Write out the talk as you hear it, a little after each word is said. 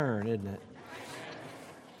Isn't it?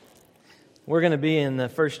 We're going to be in the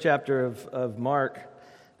first chapter of Mark.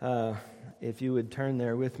 If you would turn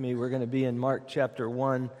there with me, we're going to be in Mark chapter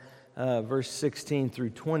 1, verse 16 through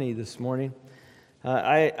 20 this morning.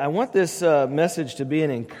 I want this message to be an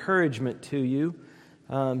encouragement to you.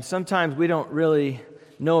 Sometimes we don't really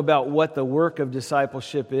know about what the work of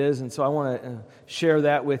discipleship is, and so I want to share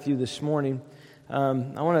that with you this morning. I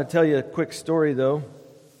want to tell you a quick story, though.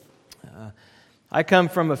 I come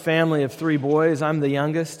from a family of 3 boys. I'm the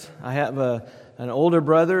youngest. I have an older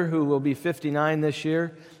brother who will be 59 this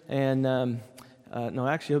year, and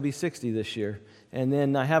he'll be 60 this year. And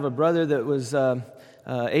then I have a brother that was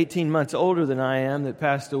 18 months older than I am that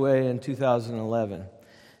passed away in 2011.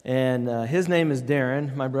 And his name is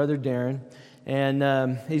Darren, my brother Darren.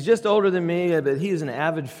 And he's just older than me, but he's an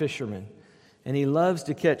avid fisherman. And he loves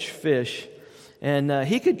to catch fish. And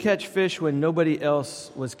he could catch fish when nobody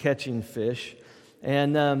else was catching fish.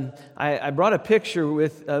 And I brought a picture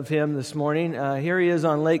of him this morning. Here he is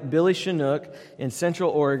on Lake Billy Chinook in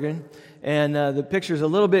Central Oregon. And the picture's a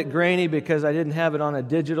little bit grainy because I didn't have it on a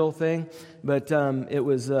digital thing, but it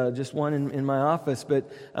was just one in my office.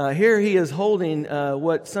 But here he is holding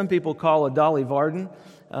what some people call a Dolly Varden,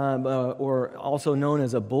 or also known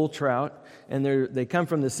as a bull trout. And they come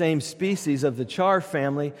from the same species of the char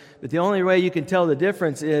family, but the only way you can tell the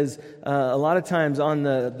difference is a lot of times on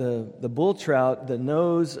the bull trout, the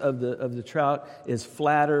nose of the trout is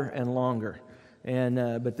flatter and longer. And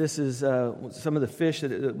but this is some of the fish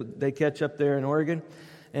that they catch up there in Oregon.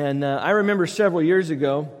 And I remember several years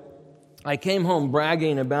ago, I came home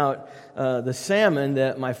bragging about the salmon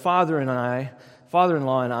that my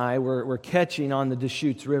father-in-law and I were catching on the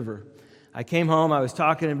Deschutes River. I came home, I was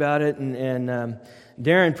talking about it, and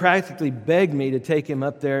Darren practically begged me to take him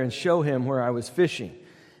up there and show him where I was fishing.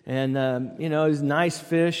 And, it was nice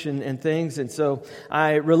fish and things. And so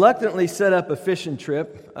I reluctantly set up a fishing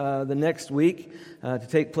trip the next week to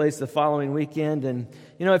take place the following weekend. And,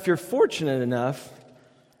 if you're fortunate enough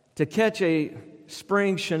to catch a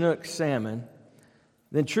spring Chinook salmon,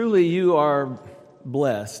 then truly you are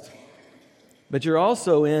blessed. But you're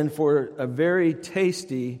also in for a very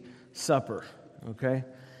tasty supper, okay?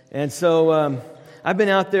 And so I've been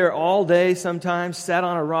out there all day sometimes, sat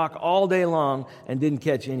on a rock all day long and didn't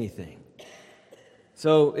catch anything.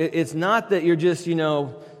 So it's not that you're just,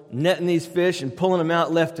 netting these fish and pulling them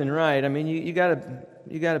out left and right. I mean, you got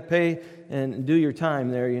to pay and do your time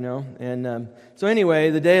there, And so anyway,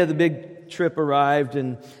 the day of the big trip arrived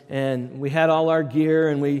and we had all our gear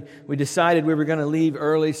and we decided we were going to leave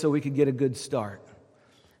early so we could get a good start.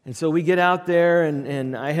 And so we get out there,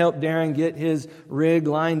 and I helped Darren get his rig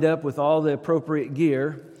lined up with all the appropriate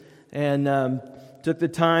gear, and took the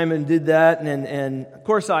time and did that. And of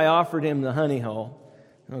course, I offered him the honey hole.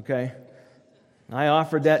 Okay, I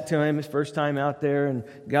offered that to him his first time out there, and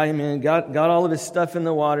got him in, got all of his stuff in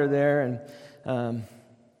the water there. And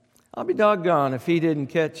I'll be doggone if he didn't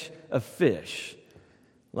catch a fish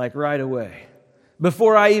like right away,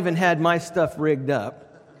 before I even had my stuff rigged up.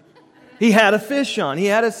 He had a fish on. He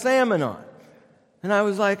had a salmon on. And I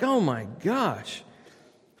was like, oh my gosh.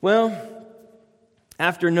 Well,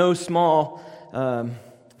 after no small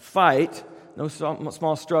fight, no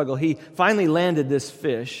small struggle, he finally landed this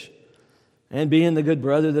fish. And being the good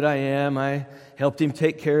brother that I am, I helped him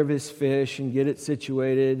take care of his fish and get it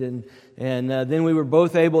situated. And then we were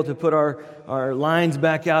both able to put our lines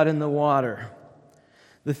back out in the water.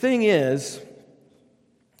 The thing is,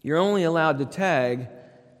 you're only allowed to tag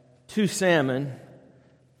 2 salmon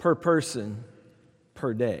per person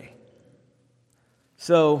per day.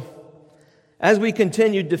 So, as we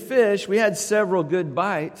continued to fish, we had several good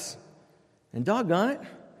bites. And doggone it,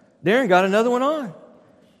 Darren got another one on.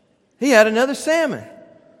 He had another salmon.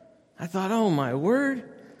 I thought, oh my word.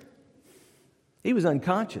 He was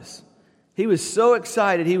unconscious. He was so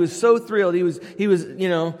excited. He was so thrilled. He was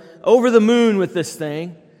over the moon with this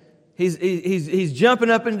thing. He's jumping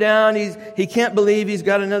up and down. He can't believe he's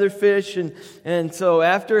got another fish. And so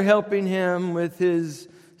after helping him with his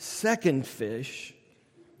second fish,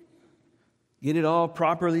 get it all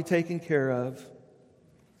properly taken care of,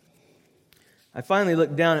 I finally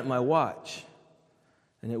looked down at my watch,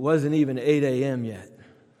 and it wasn't even 8 a.m. yet.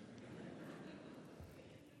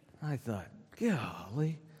 I thought,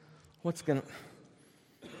 golly, what's going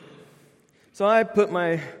to... So I put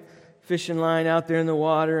my fishing line out there in the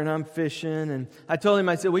water, and I'm fishing, and I told him,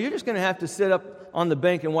 I said, well, you're just going to have to sit up on the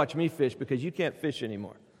bank and watch me fish because you can't fish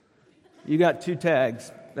anymore. You got 2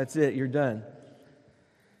 tags. That's it. You're done.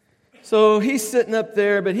 So he's sitting up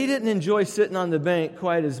there, but he didn't enjoy sitting on the bank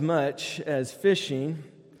quite as much as fishing.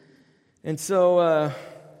 And so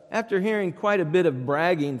after hearing quite a bit of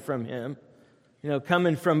bragging from him,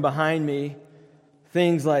 coming from behind me,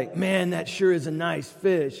 things like, "Man, that sure is a nice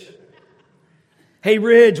fish. Hey,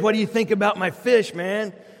 Ridge, what do you think about my fish,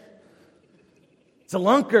 man? It's a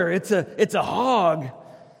lunker. It's a hog."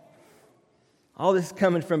 All this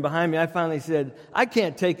coming from behind me, I finally said, "I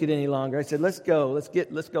can't take it any longer." I said, "Let's go.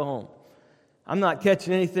 Let's go home. I'm not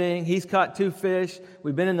catching anything. He's caught 2 fish.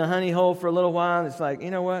 We've been in the honey hole for a little while." And it's like, you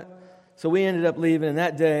know what? So we ended up leaving, and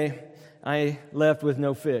that day I left with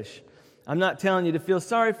no fish. I'm not telling you to feel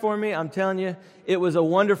sorry for me. I'm telling you, it was a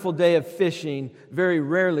wonderful day of fishing. Very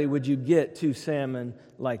rarely would you get 2 salmon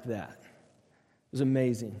like that. It was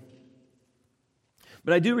amazing.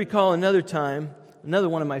 But I do recall another time, another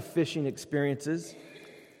one of my fishing experiences.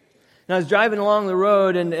 And I was driving along the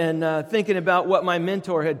road and thinking about what my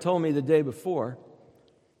mentor had told me the day before.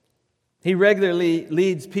 He regularly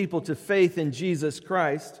leads people to faith in Jesus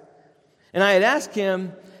Christ. And I had asked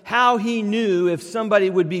him how he knew if somebody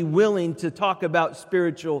would be willing to talk about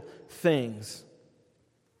spiritual things.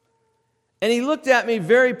 And he looked at me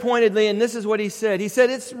very pointedly, and this is what he said. He said,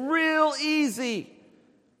 "It's real easy."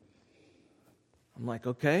 I'm like,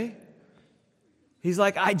 "Okay." He's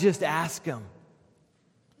like, "I just ask him.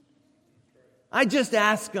 I just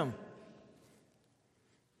ask him."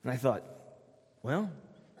 And I thought, well,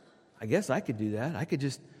 I guess I could do that. I could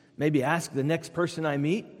just maybe ask the next person I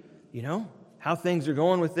meet, how things are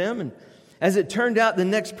going with them. And as it turned out, the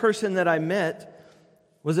next person that I met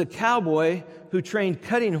was a cowboy who trained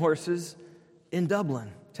cutting horses in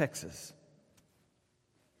Dublin, Texas.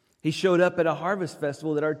 He showed up at a harvest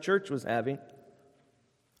festival that our church was having.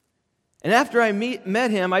 And after I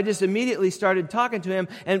met him, I just immediately started talking to him.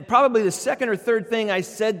 And probably the second or third thing I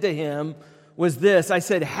said to him was this. I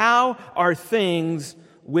said, "How are things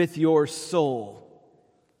with your soul?"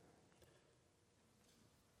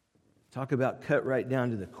 Talk about cut right down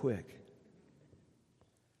to the quick.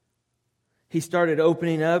 He started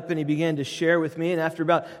opening up and he began to share with me. And after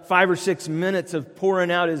about 5 or 6 minutes of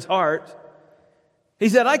pouring out his heart, he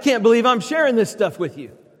said, "I can't believe I'm sharing this stuff with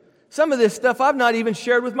you. Some of this stuff I've not even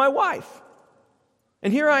shared with my wife.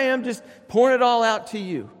 And here I am just pouring it all out to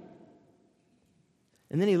you."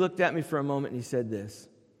 And then he looked at me for a moment and he said this.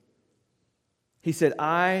 He said,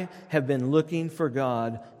 "I have been looking for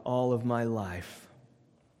God all of my life."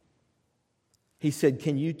 He said,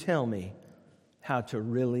 "Can you tell me how to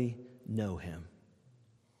really know Him?"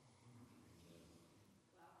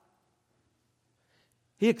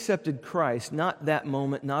 He accepted Christ, not that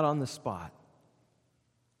moment, not on the spot.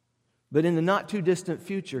 But in the not too distant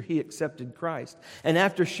future, he accepted Christ. And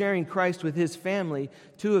after sharing Christ with his family,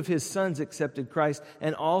 2 of his sons accepted Christ,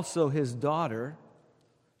 and also his daughter.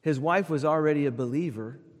 His wife was already a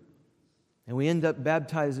believer. And we end up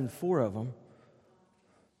baptizing 4 of them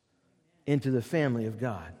into the family of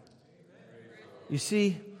God. You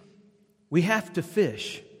see, we have to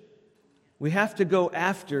fish. We have to go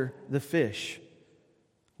after the fish.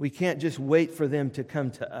 We can't just wait for them to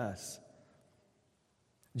come to us.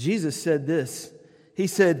 Jesus said this. He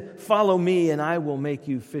said, "Follow me and I will make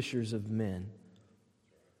you fishers of men."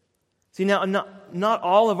 See, now, not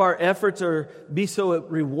all of our efforts are be so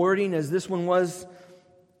rewarding as this one was,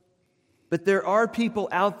 but there are people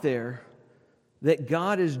out there that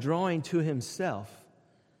God is drawing to Himself.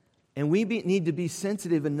 And we need to be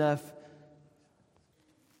sensitive enough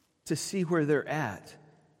to see where they're at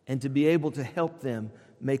and to be able to help them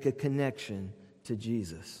make a connection to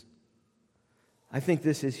Jesus. I think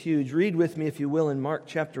this is huge. Read with me, if you will, in Mark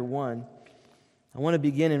chapter 1. I want to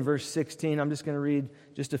begin in verse 16. I'm just going to read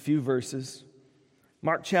just a few verses.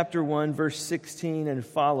 Mark chapter 1, verse 16 and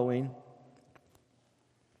following.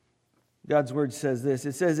 God's word says this.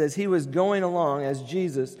 It says, as Jesus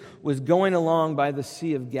was going along by the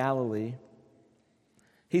Sea of Galilee,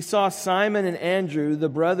 he saw Simon and Andrew, the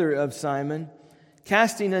brother of Simon,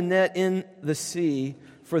 casting a net in the sea,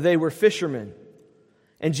 for they were fishermen.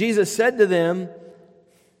 And Jesus said to them,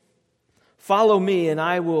 "Follow me, and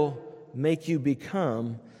I will make you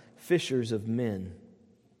become fishers of men."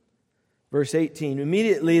 Verse 18,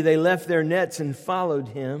 immediately they left their nets and followed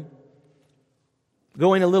him.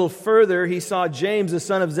 Going a little further, he saw James, the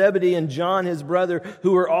son of Zebedee, and John, his brother,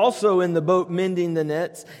 who were also in the boat mending the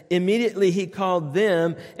nets. Immediately he called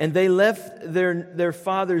them, and they left their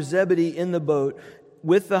father Zebedee in the boat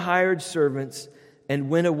with the hired servants and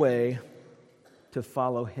went away to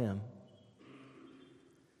follow him.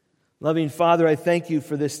 Loving Father, I thank you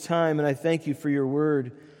for this time, and I thank you for your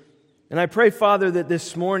word. And I pray, Father, that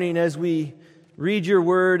this morning as we read your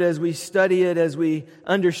word, as we study it, as we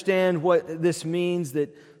understand what this means, that,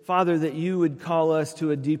 Father, that you would call us to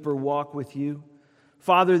a deeper walk with you.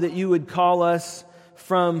 Father, that you would call us,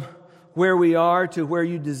 from where we are to where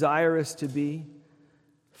you desire us to be.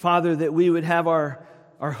 Father, that we would have our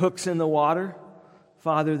hooks in the water.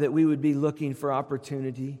 Father, that we would be looking for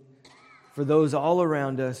opportunity for those all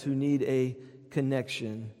around us who need a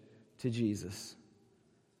connection to Jesus.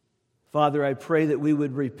 Father, I pray that we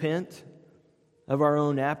would repent of our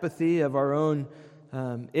own apathy, of our own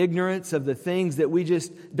ignorance, of the things that we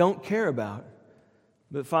just don't care about.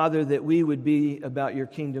 But Father, that we would be about your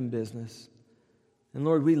kingdom business. And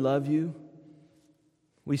Lord, we love you.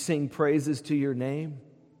 We sing praises to your name.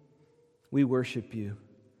 We worship you.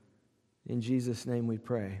 In Jesus' name we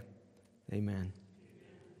pray. Amen.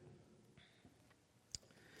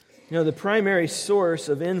 You know, the primary source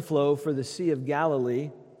of inflow for the Sea of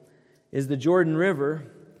Galilee is the Jordan River,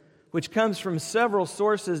 which comes from several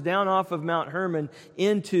sources down off of Mount Hermon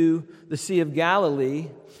into the Sea of Galilee.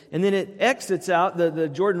 And then it exits out the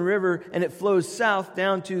Jordan River and it flows south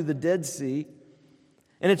down to the Dead Sea.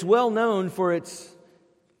 And it's well known for its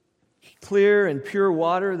clear and pure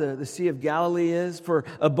water, the Sea of Galilee is, for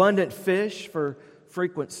abundant fish, for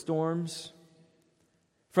frequent storms.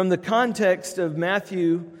 From the context of Mark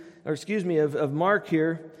here,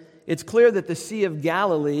 it's clear that the Sea of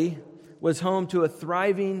Galilee was home to a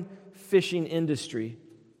thriving fishing industry.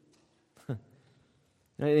 It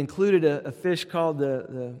included a fish called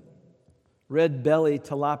the red belly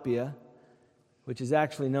tilapia, which is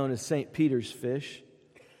actually known as St. Peter's fish.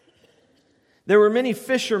 There were many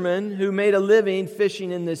fishermen who made a living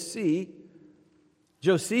fishing in this sea.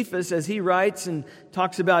 Josephus, as he writes and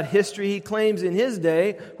talks about history, he claims in his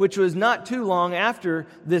day, which was not too long after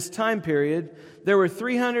this time period, there were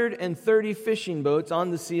 330 fishing boats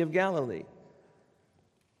on the Sea of Galilee.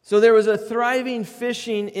 So there was a thriving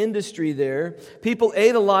fishing industry there. People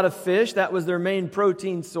ate a lot of fish. That was their main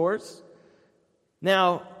protein source.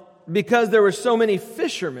 Now, because there were so many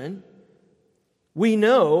fishermen, we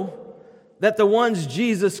know that the ones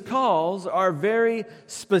Jesus calls are very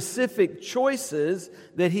specific choices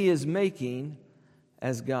that he is making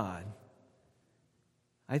as God.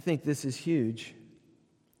 I think this is huge.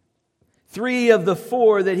 3 of the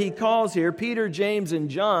 4 that he calls here, Peter, James, and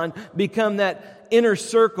John, become that inner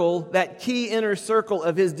circle, that key inner circle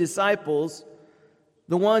of his disciples,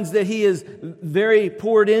 the ones that he is very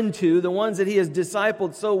poured into, the ones that he has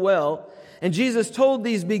discipled so well. And Jesus told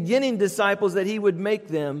these beginning disciples that he would make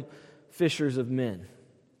them fishers of men.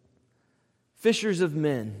 Fishers of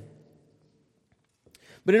men.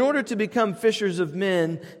 But in order to become fishers of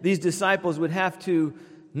men, these disciples would have to,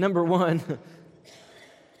 number one,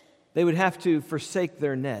 they would have to forsake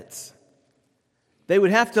their nets. They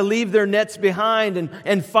would have to leave their nets behind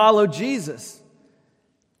and follow Jesus.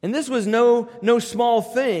 And this was no small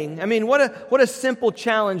thing. I mean, what a simple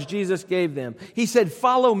challenge Jesus gave them. He said,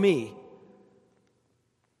 "Follow me."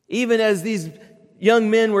 Even as these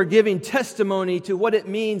young men were giving testimony to what it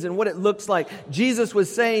means and what it looks like, Jesus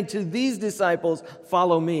was saying to these disciples,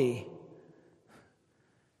 "Follow me."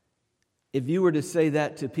 If you were to say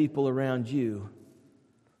that to people around you,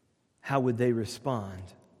 how would they respond?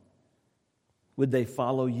 Would they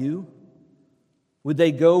follow you? Would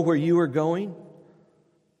they go where you were going?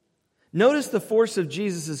 Notice the force of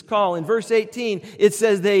Jesus' call. In verse 18, it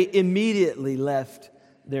says they immediately left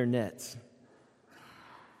their nets.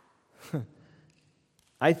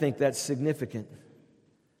 I think that's significant.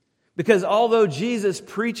 Because although Jesus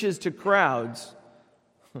preaches to crowds,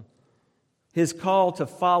 his call to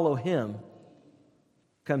follow him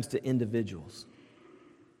comes to individuals.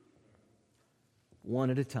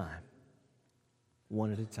 One at a time.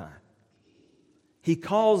 One at a time. He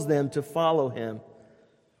calls them to follow him.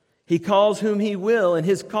 He calls whom he will, and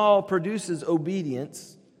his call produces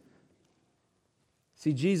obedience.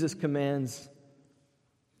 See, Jesus commands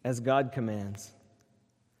as God commands.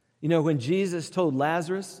 You know, when Jesus told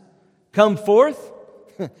Lazarus, "Come forth,"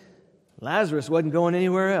 Lazarus wasn't going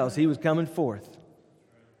anywhere else. He was coming forth.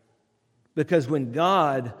 Because when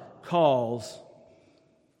God calls,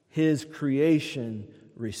 his creation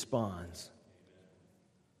responds.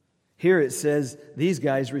 Here it says these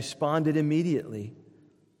guys responded immediately.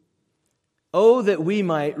 Oh, that we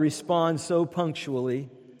might respond so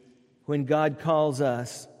punctually when God calls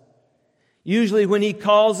us. Usually when he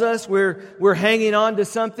calls us, we're hanging on to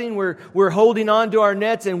something, we're holding on to our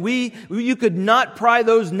nets, and you could not pry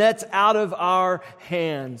those nets out of our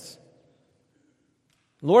hands.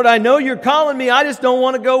 Lord, I know you're calling me, I just don't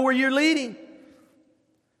want to go where you're leading.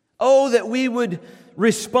 Oh, that we would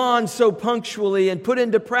respond so punctually and put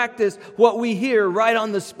into practice what we hear right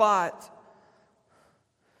on the spot.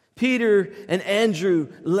 Peter and Andrew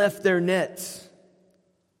left their nets.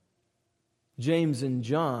 James and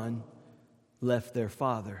John left their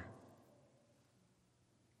father.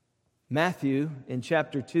 Matthew, in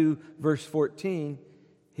chapter 2, verse 14,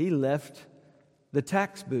 he left the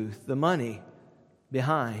tax booth, the money,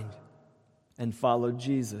 behind and followed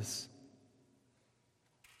Jesus.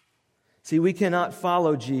 See, we cannot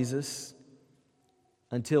follow Jesus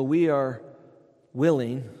until we are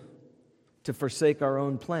willing to forsake our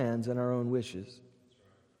own plans and our own wishes.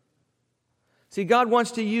 See, God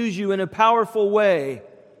wants to use you in a powerful way.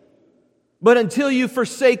 But until you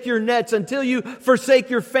forsake your nets, until you forsake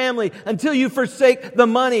your family, until you forsake the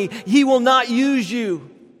money, He will not use you.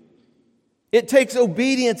 It takes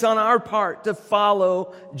obedience on our part to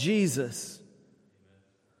follow Jesus.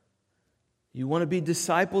 You want to be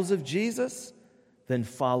disciples of Jesus? Then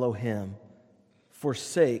follow Him.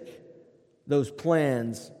 Forsake those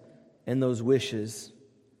plans and those wishes.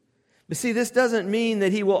 But see, this doesn't mean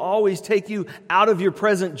that He will always take you out of your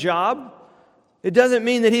present job. It doesn't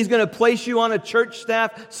mean that He's going to place you on a church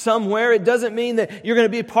staff somewhere. It doesn't mean that you're going to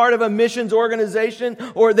be part of a missions organization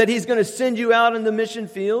or that He's going to send you out in the mission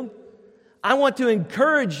field. I want to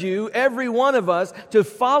encourage you, every one of us, to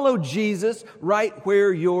follow Jesus right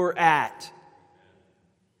where you're at.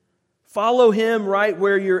 Follow Him right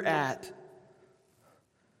where you're at.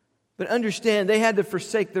 But understand, they had to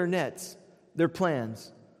forsake their nets, their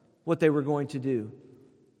plans, what they were going to do.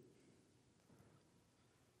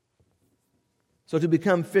 So to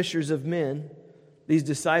become fishers of men, these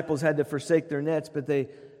disciples had to forsake their nets, but they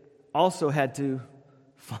also had to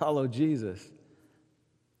follow Jesus.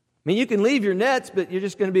 I mean, you can leave your nets, but you're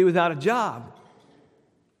just going to be without a job.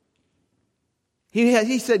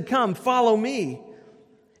 He said, "Come, follow me."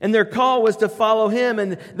 And their call was to follow Him,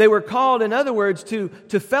 and they were called, in other words, to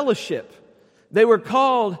fellowship. They were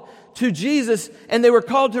called to Jesus, and they were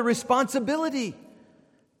called to responsibility.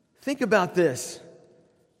 Think about this.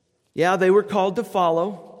 Yeah, they were called to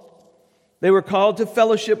follow. They were called to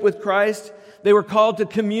fellowship with Christ. They were called to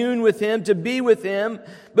commune with Him, to be with Him.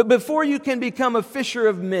 But before you can become a fisher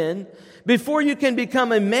of men, before you can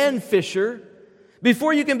become a man fisher,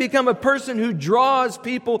 before you can become a person who draws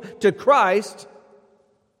people to Christ,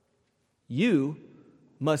 you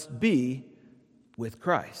must be with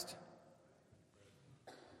Christ.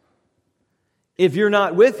 If you're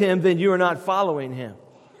not with Him, then you are not following Him.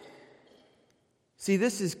 See,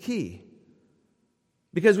 this is key.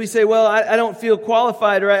 Because we say, well, I don't feel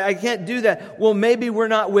qualified, or I can't do that. Well, maybe we're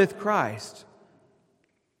not with Christ.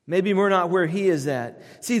 Maybe we're not where He is at.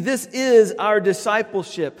 See, this is our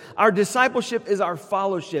discipleship. Our discipleship is our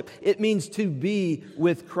fellowship. It means to be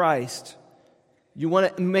with Christ. You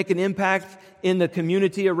want to make an impact in the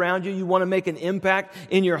community around you. You want to make an impact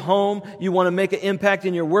in your home. You want to make an impact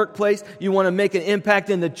in your workplace. You want to make an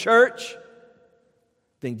impact in the church.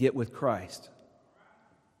 Then get with Christ.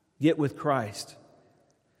 Get with Christ.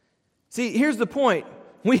 See, here's the point.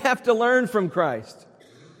 We have to learn from Christ.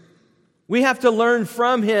 We have to learn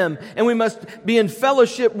from Him, and we must be in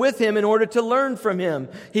fellowship with Him in order to learn from Him.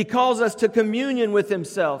 He calls us to communion with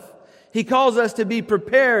Himself. He calls us to be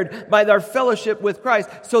prepared by our fellowship with Christ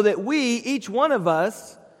so that we, each one of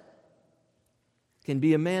us, can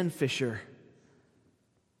be a man fisher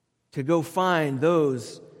to go find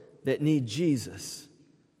those that need Jesus,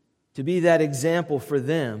 to be that example for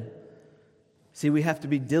them. See, we have to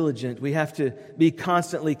be diligent. We have to be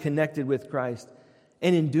constantly connected with Christ.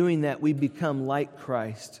 And in doing that, we become like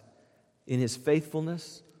Christ in His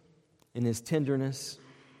faithfulness, in His tenderness,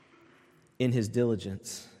 in His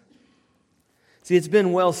diligence. See, it's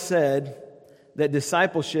been well said that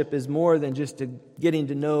discipleship is more than just getting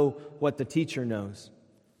to know what the teacher knows.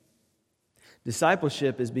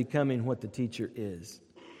 Discipleship is becoming what the teacher is.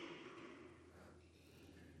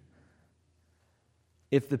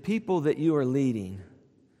 If the people that you are leading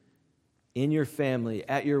in your family,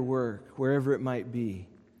 at your work, wherever it might be,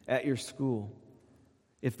 at your school,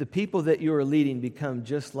 if the people that you are leading become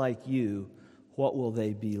just like you, what will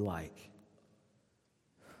they be like?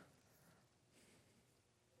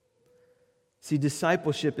 See,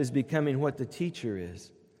 discipleship is becoming what the teacher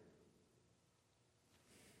is.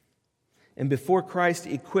 And before Christ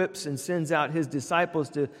equips and sends out His disciples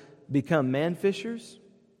to become man fishers,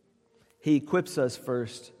 He equips us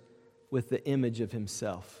first with the image of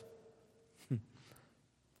Himself.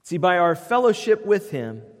 See, by our fellowship with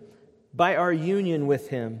Him, by our union with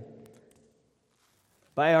Him,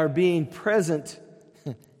 by our being present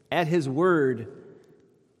at His Word,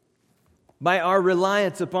 by our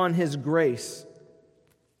reliance upon His grace,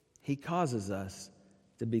 He causes us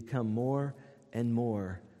to become more and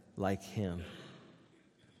more like Him.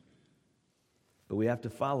 But we have to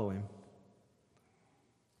follow Him.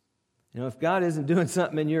 You know, if God isn't doing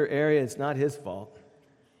something in your area, it's not His fault.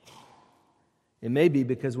 It may be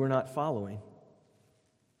because we're not following.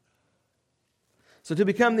 So to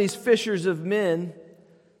become these fishers of men,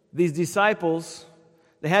 these disciples,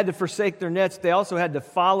 they had to forsake their nets. They also had to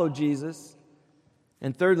follow Jesus.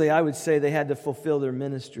 And thirdly, I would say they had to fulfill their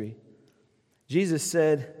ministry. Jesus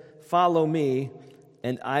said, "Follow me,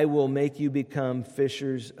 and I will make you become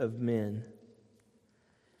fishers of men."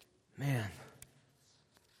 Man,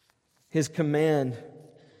 His command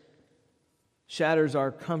shatters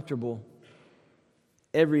our comfortable,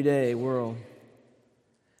 everyday world.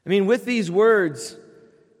 I mean, with these words,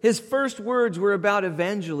 His first words were about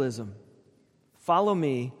evangelism. Follow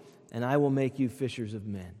me, and I will make you fishers of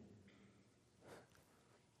men.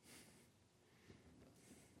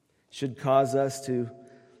 Should cause us to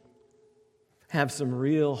have some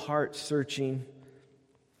real heart searching,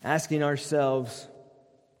 asking ourselves,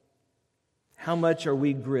 how much are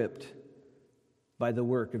we gripped by the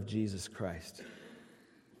work of Jesus Christ?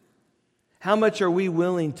 How much are we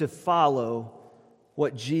willing to follow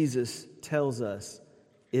what Jesus tells us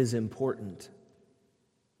is important?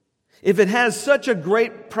 If it has such a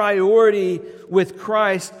great priority with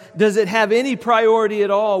Christ, does it have any priority at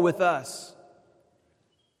all with us?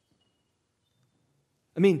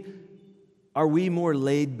 I mean, are we more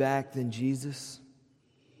laid back than Jesus?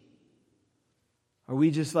 Are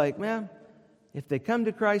we just like, man, if they come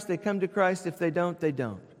to Christ, they come to Christ. If they don't, they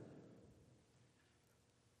don't.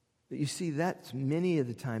 But you see, that's many of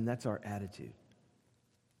the time, that's our attitude.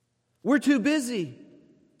 We're too busy.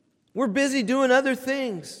 We're busy doing other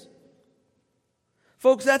things.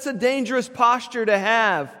 Folks, that's a dangerous posture to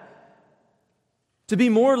have. To be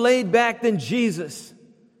more laid back than Jesus.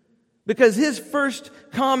 Because His first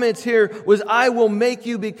comments here was, "I will make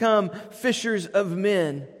you become fishers of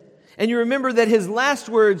men." And you remember that His last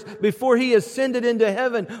words before He ascended into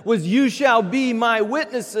heaven was, "You shall be my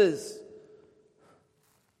witnesses."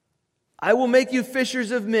 I will make you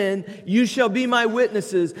fishers of men. You shall be my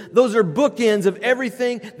witnesses. Those are bookends of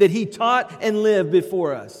everything that He taught and lived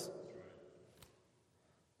before us.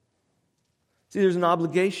 See, there's an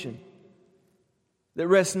obligation that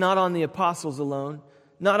rests not on the apostles alone,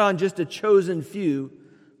 not on just a chosen few,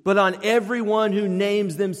 but on everyone who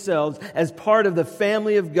names themselves as part of the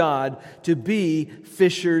family of God to be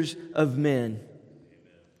fishers of men.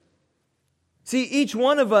 See, each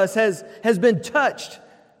one of us has been touched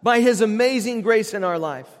by His amazing grace in our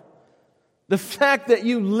life. The fact that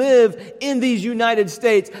you live in these United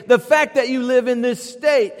States, the fact that you live in this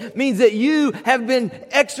state, means that you have been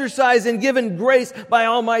exercised and given grace by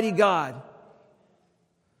Almighty God.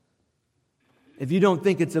 If you don't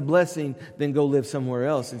think it's a blessing, then go live somewhere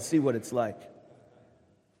else and see what it's like.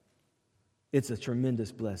 It's a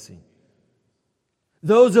tremendous blessing.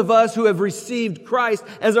 Those of us who have received Christ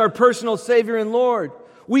as our personal Savior and Lord,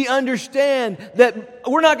 we understand that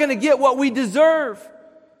we're not going to get what we deserve.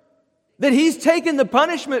 That He's taken the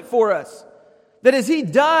punishment for us. That as He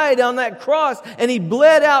died on that cross and He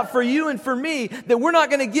bled out for you and for me, that we're not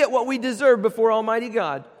going to get what we deserve before Almighty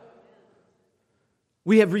God.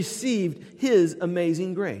 We have received His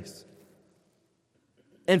amazing grace.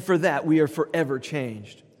 And for that, we are forever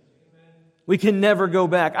changed. We can never go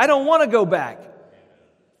back. I don't want to go back.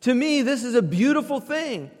 To me, this is a beautiful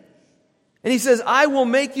thing. And He says, "I will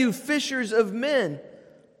make you fishers of men."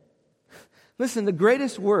 Listen, the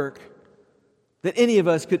greatest work that any of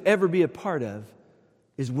us could ever be a part of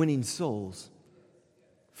is winning souls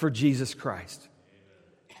for Jesus Christ.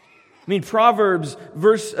 I mean, Proverbs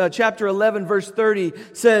chapter 11, verse 30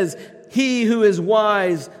 says, "He who is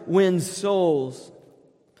wise wins souls."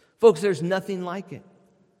 Folks, there's nothing like it.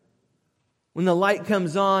 When the light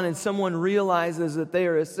comes on and someone realizes that they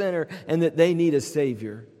are a sinner and that they need a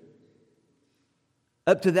Savior.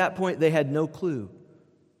 Up to that point, they had no clue.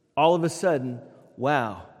 All of a sudden,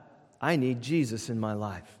 wow, I need Jesus in my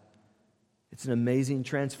life. It's an amazing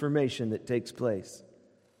transformation that takes place.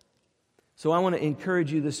 So I want to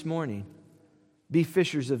encourage you this morning, be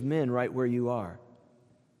fishers of men right where you are.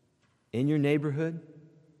 In your neighborhood,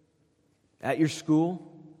 at your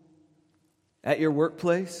school, at your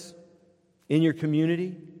workplace, in your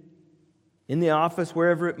community, in the office,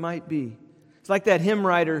 wherever it might be. It's like that hymn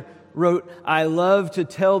writer wrote, "I love to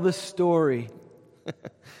tell the story."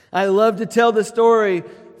 I love to tell the story,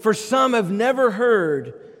 for some have never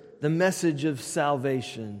heard the message of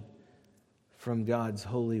salvation from God's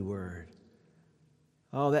holy word.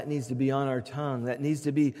 Oh, that needs to be on our tongue. That needs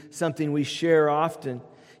to be something we share often.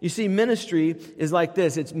 You see, ministry is like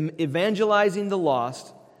this. It's evangelizing the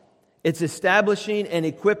lost. It's establishing and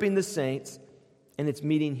equipping the saints. And it's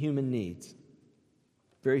meeting human needs.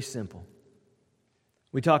 Very simple.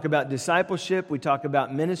 We talk about discipleship. We talk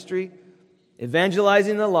about ministry.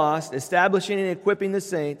 Evangelizing the lost. Establishing and equipping the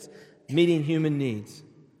saints. Meeting human needs.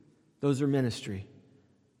 Those are ministry.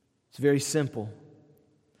 It's very simple.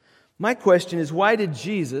 My question is, why did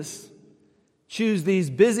Jesus choose these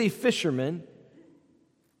busy fishermen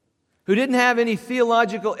who didn't have any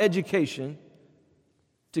theological education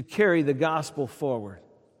to carry the gospel forward?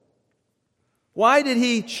 Why did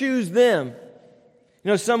He choose them? You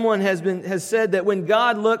know, someone has said that when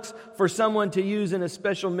God looks for someone to use in a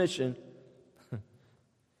special mission,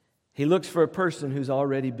 He looks for a person who's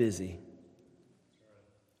already busy,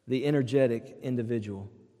 the energetic individual.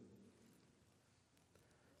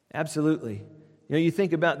 Absolutely. You know, you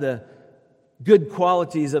think about the good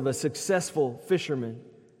qualities of a successful fisherman.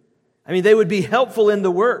 I mean, they would be helpful in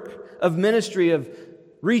the work of ministry, of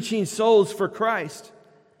reaching souls for Christ.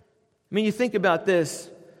 I mean, you think about this,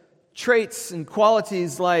 traits and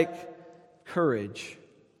qualities like courage.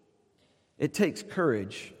 It takes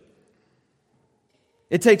courage.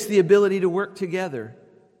 It takes the ability to work together.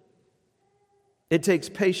 It takes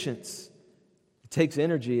patience. It takes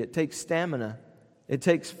energy. It takes stamina. It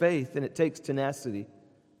takes faith, and it takes tenacity.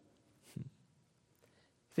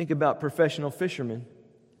 Think about professional fishermen.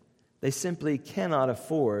 They simply cannot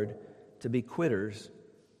afford to be quitters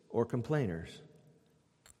or complainers.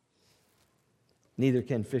 Neither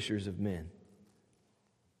can fishers of men.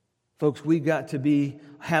 Folks, we've got to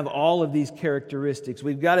have all of these characteristics.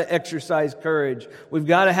 We've got to exercise courage. We've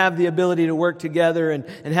got to have the ability to work together and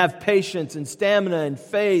have patience and stamina and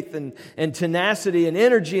faith and tenacity and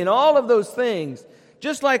energy and all of those things.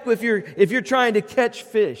 Just like if you're trying to catch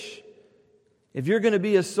fish, if you're going to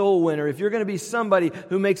be a soul winner, if you're going to be somebody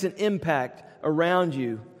who makes an impact around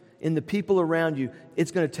you, in the people around you, it's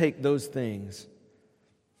going to take those things.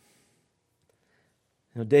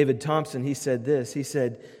 Now, David Thompson, he said this. He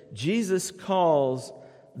said, Jesus calls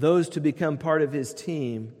those to become part of His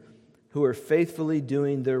team who are faithfully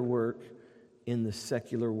doing their work in the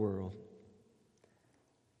secular world.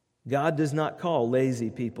 God does not call lazy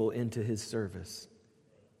people into His service.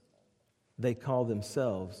 They call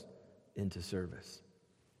themselves into service.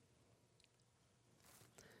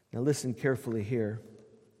 Now listen carefully here.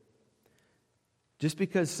 Just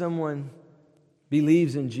because someone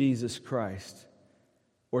believes in Jesus Christ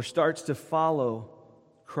or starts to follow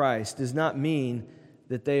Christ does not mean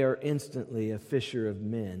that they are instantly a fisher of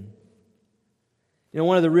men. You know,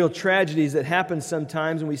 one of the real tragedies that happens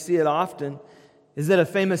sometimes, and we see it often, is that a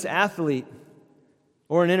famous athlete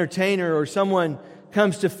or an entertainer or someone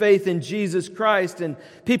comes to faith in Jesus Christ and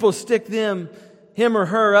people stick him or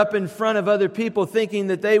her up in front of other people thinking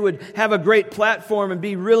that they would have a great platform and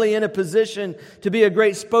be really in a position to be a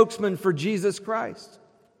great spokesman for Jesus Christ.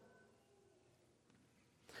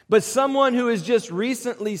 But someone who is just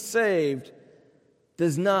recently saved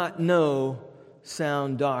does not know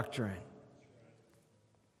sound doctrine.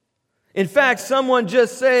 In fact, someone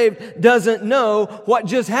just saved doesn't know what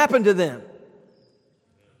just happened to them.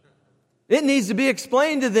 It needs to be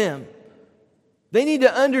explained to them. They need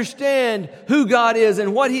to understand who God is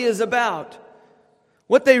and what He is about.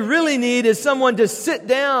 What they really need is someone to sit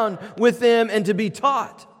down with them and to be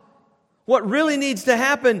taught. What really needs to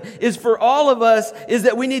happen is for all of us is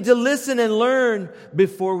that we need to listen and learn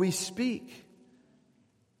before we speak.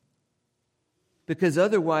 Because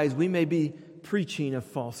otherwise we may be preaching a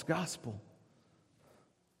false gospel.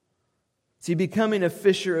 See, becoming a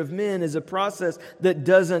fisher of men is a process that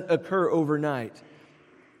doesn't occur overnight.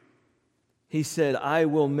 He said, I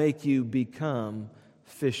will make you become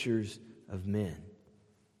fishers of men.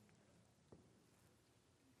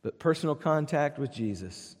 But personal contact with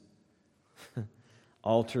Jesus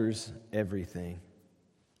alters everything.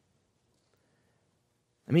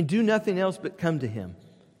 I mean, do nothing else but come to Him,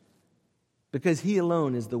 because He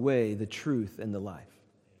alone is the way, the truth, and the life.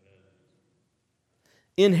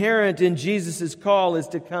 Inherent in Jesus' call is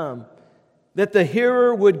to come, that the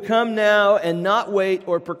hearer would come now and not wait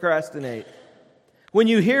or procrastinate. When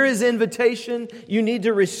you hear His invitation, you need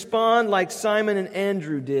to respond like Simon and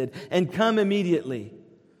Andrew did and come immediately.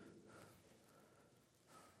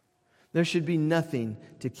 There should be nothing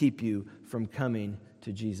to keep you from coming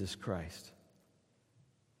to Jesus Christ.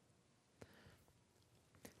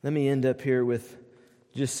 Let me end up here with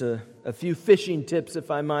just a few fishing tips,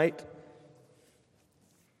 if I might.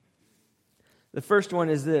 The first one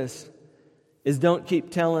is this, is don't keep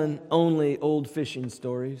telling only old fishing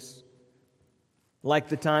stories, like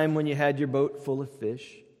the time when you had your boat full of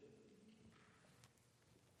fish.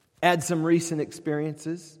 Add some recent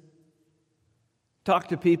experiences. Talk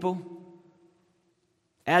to people.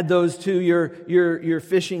 Add those to your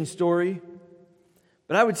fishing story.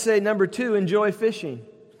 But I would say, number 2, enjoy fishing.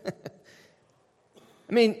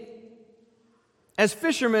 I mean, as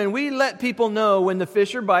fishermen, we let people know when the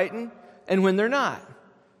fish are biting and when they're not.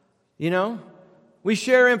 You know? We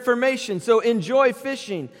share information. So enjoy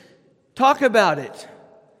fishing. Talk about it.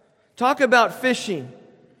 Talk about fishing.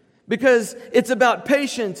 Because it's about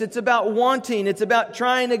patience. It's about wanting. It's about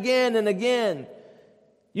trying again and again.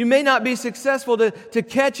 You may not be successful to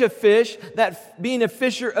catch a fish, that being a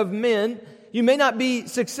fisher of men. You may not be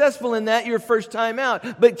successful in that your first time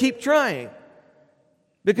out, but keep trying.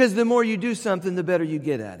 Because the more you do something, the better you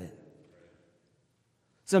get at it.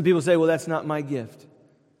 Some people say, well, that's not my gift.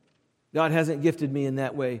 God hasn't gifted me in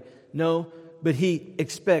that way. No, but He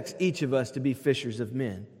expects each of us to be fishers of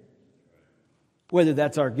men, whether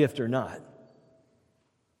that's our gift or not.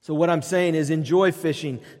 So what I'm saying is enjoy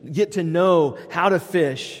fishing. Get to know how to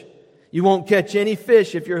fish. You won't catch any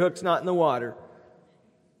fish if your hook's not in the water.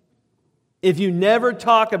 If you never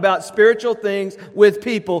talk about spiritual things with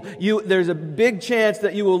people, there's a big chance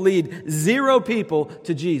that you will lead 0 people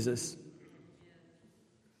to Jesus.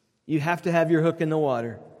 You have to have your hook in the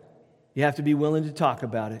water. You have to be willing to talk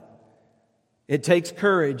about it. It takes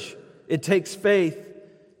courage. It takes faith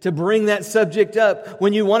to bring that subject up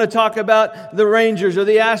when you want to talk about the Rangers or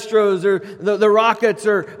the Astros or the Rockets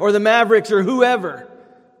or the Mavericks or whoever.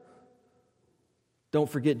 Don't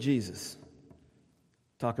forget Jesus.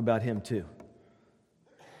 Talk about Him too.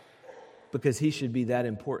 Because He should be that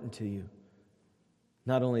important to you.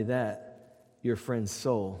 Not only that, your friend's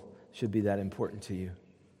soul should be that important to you.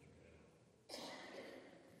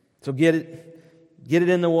 So get it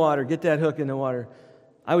in the water. Get that hook in the water.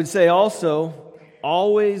 I would say also,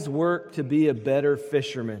 always work to be a better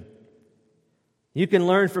fisherman. You can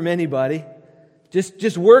learn from anybody.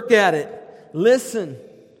 Just work at it. Listen.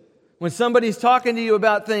 When somebody's talking to you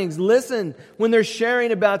about things, listen when they're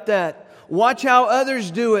sharing about that. Watch how others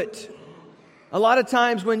do it. A lot of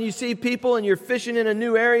times when you see people and you're fishing in a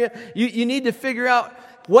new area, you need to figure out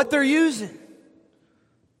what they're using.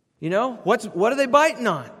 You know, what are they biting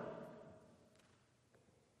on? I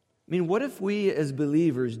mean, what if we as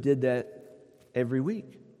believers did that every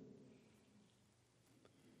week?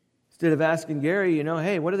 Instead of asking Gary,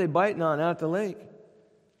 hey, what are they biting on out at the lake?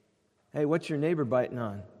 Hey, what's your neighbor biting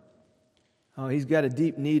on? Oh, he's got a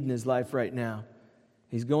deep need in his life right now.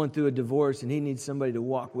 He's going through a divorce and he needs somebody to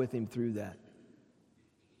walk with him through that.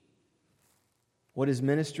 What is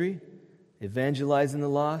ministry? Evangelizing the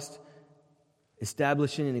lost,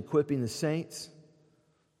 establishing and equipping the saints,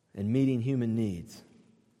 and meeting human needs.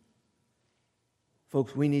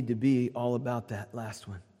 Folks, we need to be all about that last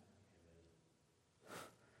one.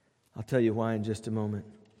 I'll tell you why in just a moment.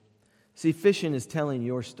 See, fishing is telling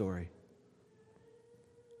your story.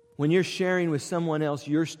 When you're sharing with someone else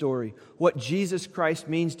your story, what Jesus Christ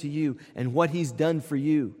means to you and what He's done for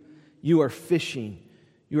you, you are fishing.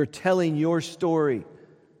 You are telling your story.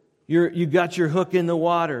 You got your hook in the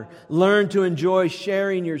water. Learn to enjoy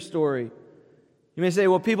sharing your story. You may say,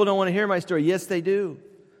 well, people don't want to hear my story. Yes, they do.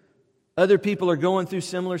 Other people are going through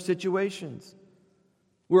similar situations.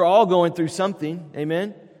 We're all going through something.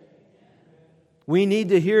 Amen? We need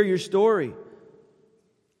to hear your story.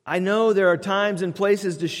 I know there are times and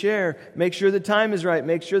places to share. Make sure the time is right.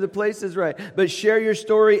 Make sure the place is right. But share your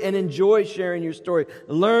story and enjoy sharing your story.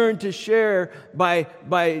 Learn to share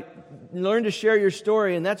learn to share your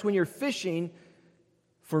story, and that's when you're fishing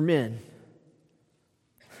for men.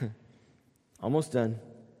 Almost done.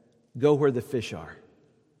 Go where the fish are.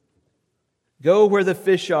 Go where the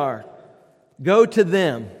fish are. Go to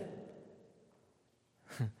them.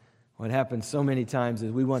 What happens so many times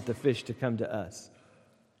is we want the fish to come to us.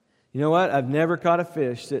 You know what? I've never caught a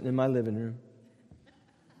fish sitting in my living room.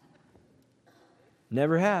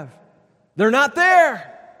 Never have. They're not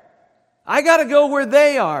there. I got to go where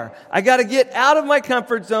they are. I got to get out of my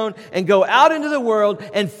comfort zone and go out into the world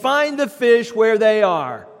and find the fish where they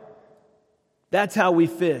are. That's how we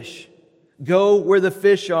fish. Go where the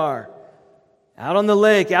fish are. Out on the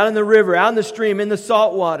lake, out in the river, out in the stream, in the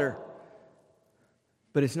salt water.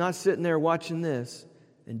 But it's not sitting there watching this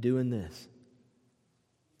and doing this.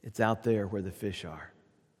 It's out there where the fish are.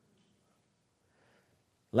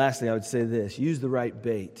 Lastly, I would say this. Use the right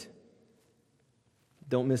bait.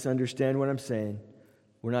 Don't misunderstand what I'm saying.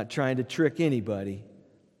 We're not trying to trick anybody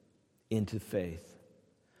into faith.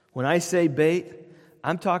 When I say bait,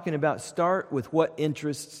 I'm talking about start with what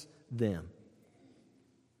interests them.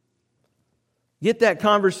 Get that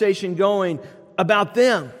conversation going about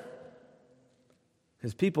them.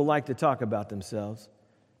 Because people like to talk about themselves.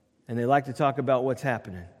 And they like to talk about what's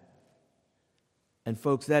happening. And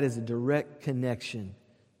folks, that is a direct connection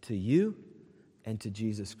to you and to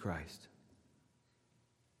Jesus Christ.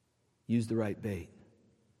 Use the right bait.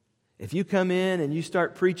 If you come in and you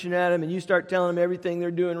start preaching at them and you start telling them everything they're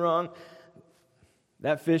doing wrong,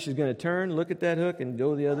 that fish is going to turn, look at that hook, and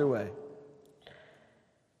go the other way.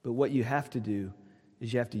 But what you have to do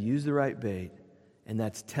is you have to use the right bait, and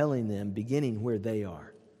that's telling them, beginning where they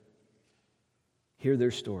are. Hear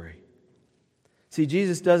their story. See,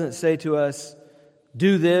 Jesus doesn't say to us,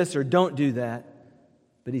 do this or don't do that,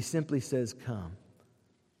 but He simply says, come.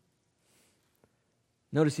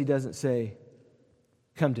 Notice He doesn't say,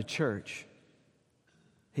 come to church.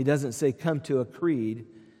 He doesn't say, come to a creed.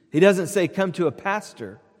 He doesn't say, come to a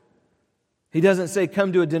pastor. He doesn't say,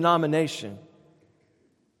 come to a denomination.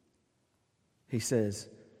 He says,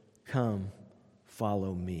 come,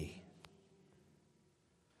 follow me.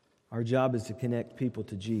 Our job is to connect people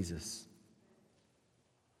to Jesus.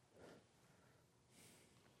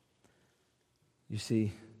 You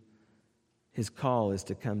see, His call is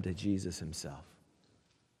to come to Jesus Himself.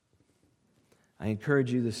 I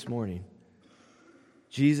encourage you this morning,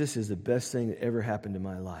 Jesus is the best thing that ever happened to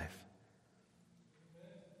my life.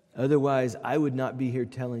 Otherwise, I would not be here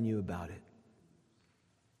telling you about it.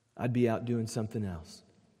 I'd be out doing something else.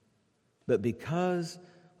 But because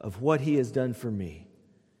of what He has done for me,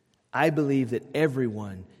 I believe that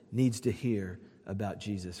everyone needs to hear about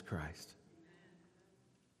Jesus Christ.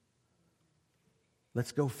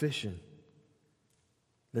 Let's go fishing.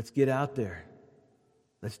 Let's get out there.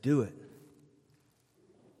 Let's do it.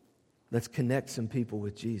 Let's connect some people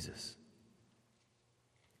with Jesus.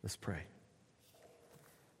 Let's pray.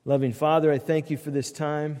 Loving Father, I thank You for this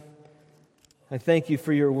time. I thank You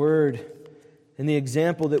for Your word and the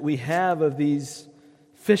example that we have of these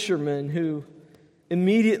fishermen who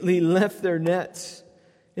immediately left their nets,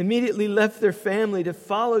 immediately left their family to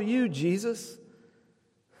follow You, Jesus.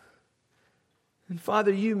 And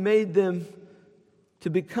Father, You made them to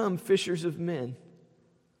become fishers of men.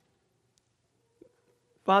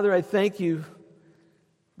 Father, I thank You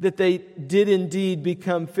that they did indeed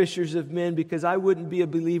become fishers of men, because I wouldn't be a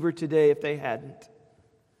believer today if they hadn't.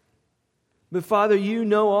 But Father, You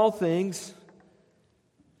know all things,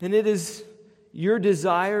 and it is Your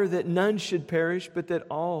desire that none should perish, but that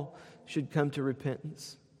all should come to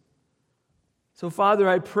repentance. So Father,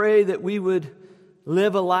 I pray that we would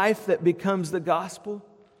live a life that becomes the gospel.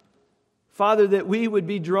 Father, that we would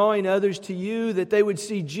be drawing others to You, that they would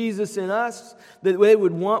see Jesus in us, that they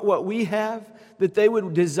would want what we have, that they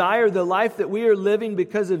would desire the life that we are living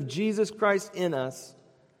because of Jesus Christ in us.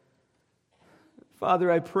 Father,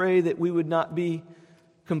 I pray that we would not be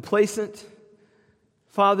complacent.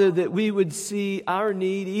 Father, that we would see our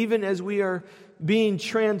need, even as we are being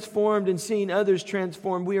transformed and seeing others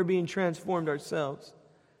transformed, we are being transformed ourselves.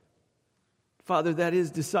 Father, that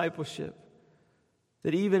is discipleship.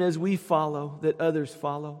 That even as we follow, that others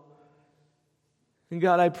follow. And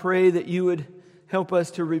God, I pray that You would help us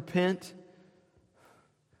to repent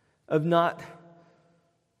of not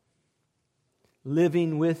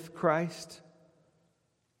living with Christ,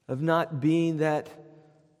 of not being that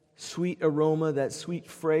sweet aroma, that sweet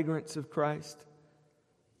fragrance of Christ.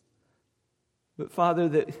 But Father,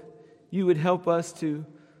 that You would help us to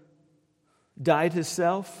die to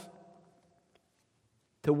self,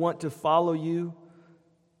 to want to follow You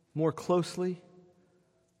more closely.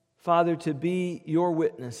 Father, to be Your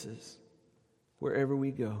witnesses wherever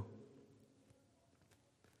we go.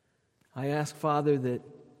 I ask, Father, that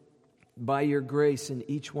by Your grace in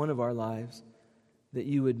each one of our lives, that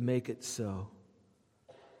You would make it so.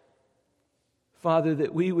 Father,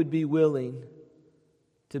 that we would be willing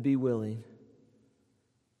to be willing.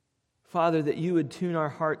 Father, that You would tune our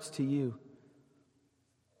hearts to You.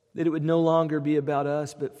 That it would no longer be about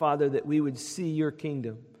us, but Father, that we would see Your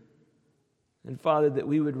kingdom. And Father, that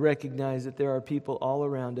we would recognize that there are people all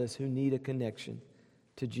around us who need a connection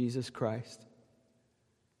to Jesus Christ.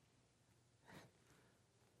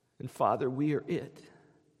 And Father, we are it.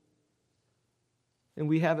 And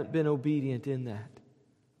we haven't been obedient in that.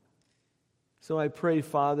 So I pray,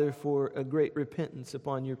 Father, for a great repentance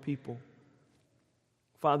upon Your people.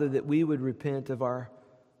 Father, that we would repent of our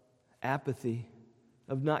apathy,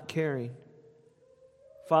 of not caring.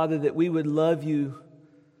 Father, that we would love You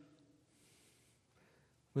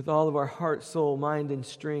with all of our heart, soul, mind, and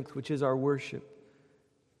strength, which is our worship.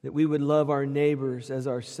 That we would love our neighbors as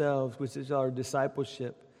ourselves, which is our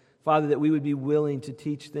discipleship. Father, that we would be willing to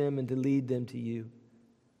teach them and to lead them to You.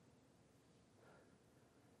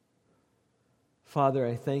 Father,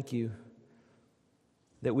 I thank You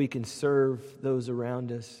that we can serve those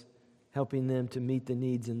around us, helping them to meet the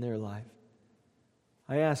needs in their life.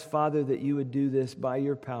 I ask, Father, that You would do this by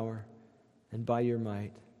Your power and by Your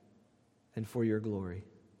might and for Your glory.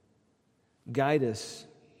 Guide us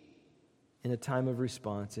in a time of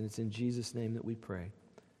response, and it's in Jesus' name that we pray.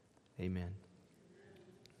 Amen.